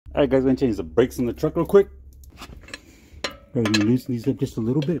Alright guys, I'm going to change the brakes on the truck real quick. We're going to loosen these up just a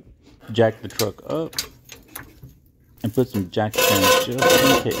little bit. Jack the truck up. And put some jack stands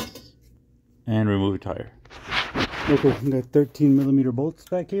just in case. And remove a tire. Okay, we got 13mm bolts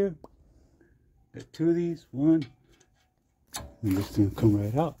back here. Got 2 of these. 1. And this thing will come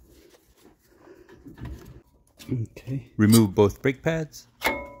right out. Okay. Remove both brake pads.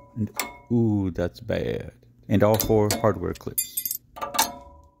 And ooh, that's bad. And all 4 hardware clips.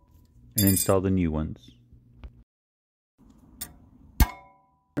 And install the new ones.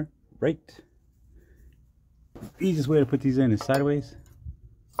 Right. Easiest way to put these in is sideways.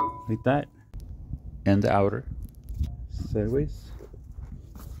 Like that. And the outer. Sideways.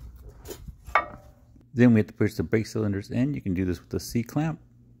 Then we have to push the brake cylinders in. You can do this with a C-clamp.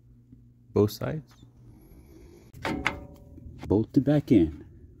 Both sides. Bolt it back in.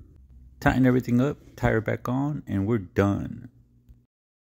 Tighten everything up, tire back on, and we're done.